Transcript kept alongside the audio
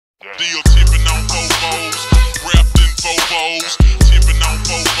Still tipping on Fofos, wrapped in Fofos, tipping on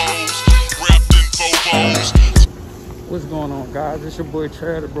Fofos, wrapped in Fofos. What's going on, guys? It's your boy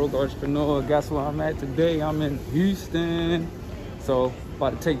Trav, the broke entrepreneur. Guess where I'm at today? I'm in Houston. So,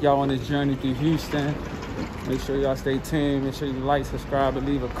 about to take y'all on this journey through Houston. Make sure y'all stay tuned. Make sure you like, subscribe, and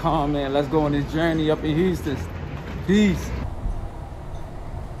leave a comment. Let's go on this journey up in Houston. Peace.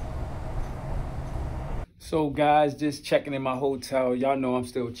 So guys, just checking in my hotel. Y'all know I'm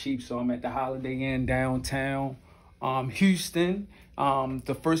still cheap, so I'm at the Holiday Inn downtown Houston.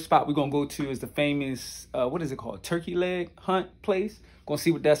 The first spot we're gonna go to is the famous, what is it called? Turkey leg hunt place. Gonna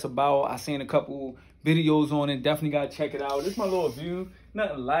see what that's about. I seen a couple videos on it. Definitely gotta check it out. This is my little view.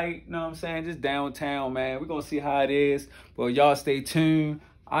 Nothing light, you know what I'm saying? Just downtown, man. We're gonna see how it is. But y'all stay tuned.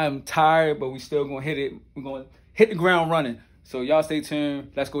 I am tired, but we still gonna hit it. We're gonna hit the ground running. So y'all stay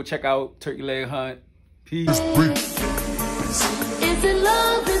tuned. Let's go check out Turkey leg hunt. Peace. Is it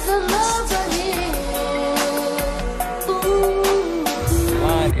love? Is it love right here? Ooh.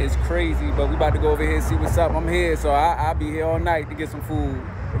 Line is crazy, but we about to go over here and see what's up. I'm here, so I'll be here all night to get some food.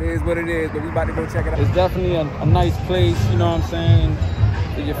 It is what it is, but we about to go check it out. It's definitely a nice place, you know what I'm saying,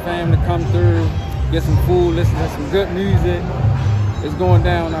 for your family to come through, get some food, listen to some good music. It's going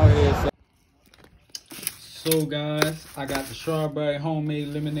down out here. So guys, I got the strawberry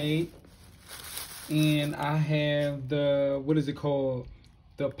homemade lemonade. And I have the, what is it called?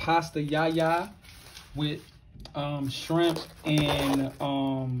 The pasta yaya with shrimp and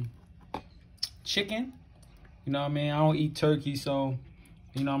chicken. You know what I mean? I don't eat turkey, so,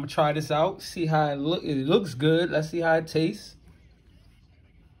 you know, I'm gonna try this out, see how it look. It looks good. Let's see how it tastes.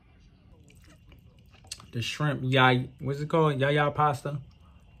 The shrimp yaya, what's it called? Yaya pasta.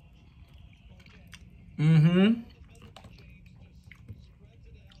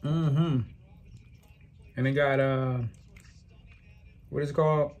 And they got, what is it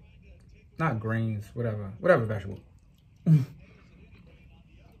called? Not greens, whatever vegetable.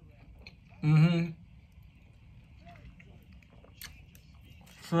 Shrimp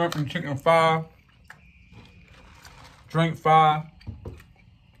and chicken fry. Drink fry.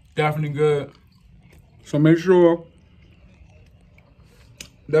 Definitely good. So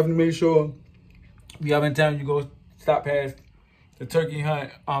definitely make sure if you have in town, you go stop past the turkey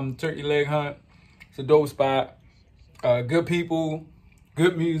hunt, turkey leg hunt. It's a dope spot. Good people,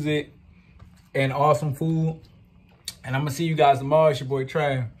 good music, and awesome food. And I'm gonna see you guys tomorrow. It's your boy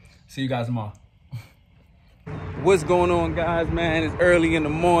Trav. See you guys tomorrow. What's going on, guys, man? It's early in the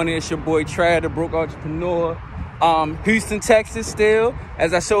morning. It's your boy Trav, the broke entrepreneur. Houston, Texas still.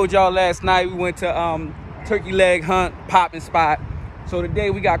 As I showed y'all last night, we went to turkey leg hunt, popping spot. So today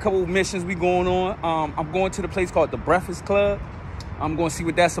we got a couple of missions we going on. I'm going to the place called the Breakfast Club. I'm going to see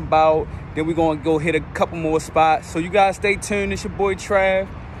what that's about. Then we're going to go hit a couple more spots. So you guys stay tuned. It's your boy Trav.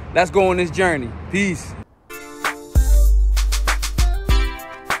 Let's go on this journey. Peace.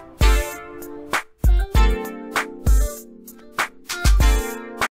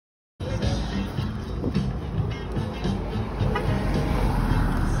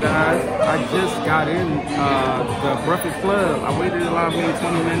 Guys, I just got in the Breakfast Club. I waited in line maybe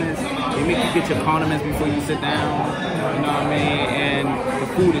 20 minutes. They make you get your condiments before you sit down. You know what I mean? And the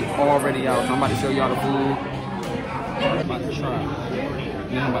food is already out. So I'm about to show y'all the food. I'm about to try.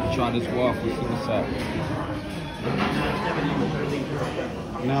 Now I'm about to try this waffle. See what's up.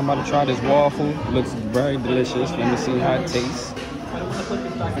 Now I'm about to try this waffle. Looks very delicious. Let me see how it tastes.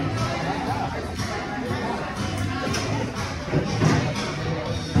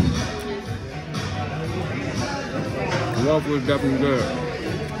 Waffle is definitely good.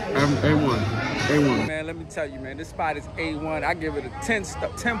 A1. Man, let me tell you, man, this spot is A1. I give it a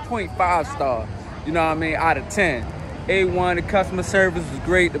 10.5 star. You know what I mean? Out of 10. A1, the customer service was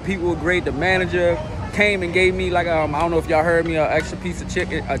great. The people were great. The manager came and gave me, like, I don't know if y'all heard me, an extra piece of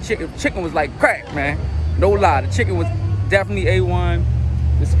chicken. Chicken was like crack, man. No lie. The chicken was definitely A1.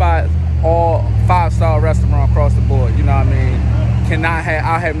 The spot, all 5-star restaurant across the board. You know what I mean? I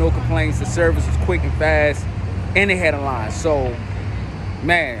have no complaints. The service was quick and fast. And they had a line. So,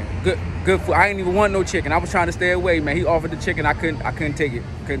 man, good food. I didn't even want no chicken. I was trying to stay away, man. He offered the chicken. I couldn't take it.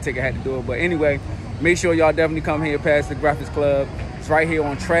 I had to do it. But anyway, make sure y'all definitely come here past the Breakfast Club. It's right here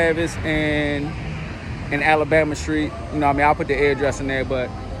on Travis and Alabama Street. You know what I mean? I'll put the address in there. But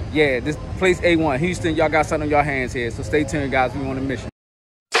yeah, this place A1. Houston, y'all got something on your hands here. So stay tuned, guys. We on a mission.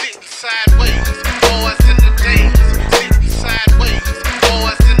 Sitting sideways, boys in the days. Sitting sideways,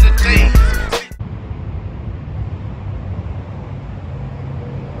 boys in the days.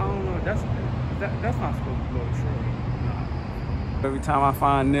 That's not supposed to blow the truck. Every time I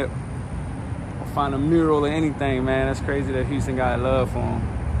find Nip, I find a mural or anything, man. That's crazy that Houston got love for him.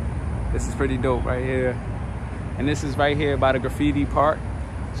 This is pretty dope right here. And this is right here by the graffiti park.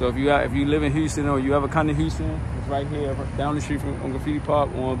 So if you live in Houston or you ever come to Houston, it's right here down the street from Graffiti Park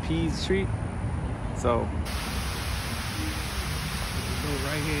on Pease Street. So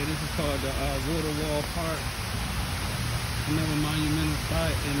right here, this is called the Water Wall Park. Another monumental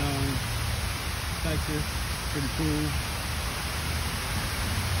spot in Texas. Pretty cool.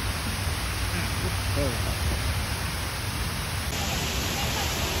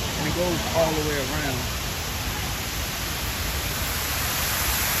 And it goes all the way around.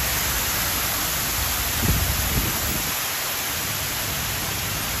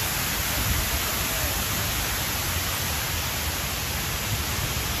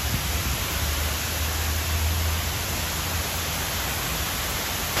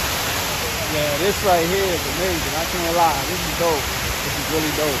 Yeah, this right here is amazing. I can't lie. This is dope. This is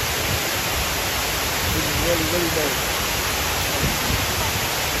really dope. This is really, really dope.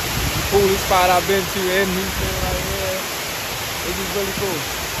 The coolest spot I've been to in Houston right here. This is really cool.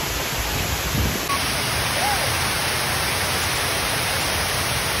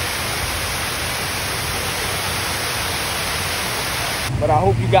 But I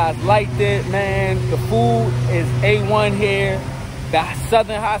hope you guys liked it, man. The food is A1 here. The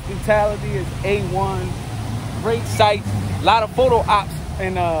Southern hospitality is A1. Great sites. A lot of photo ops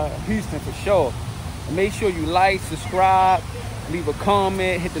in Houston for sure. And make sure you like, subscribe, leave a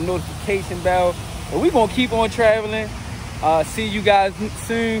comment, hit the notification bell. And we're going to keep on traveling. See you guys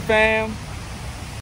soon, fam.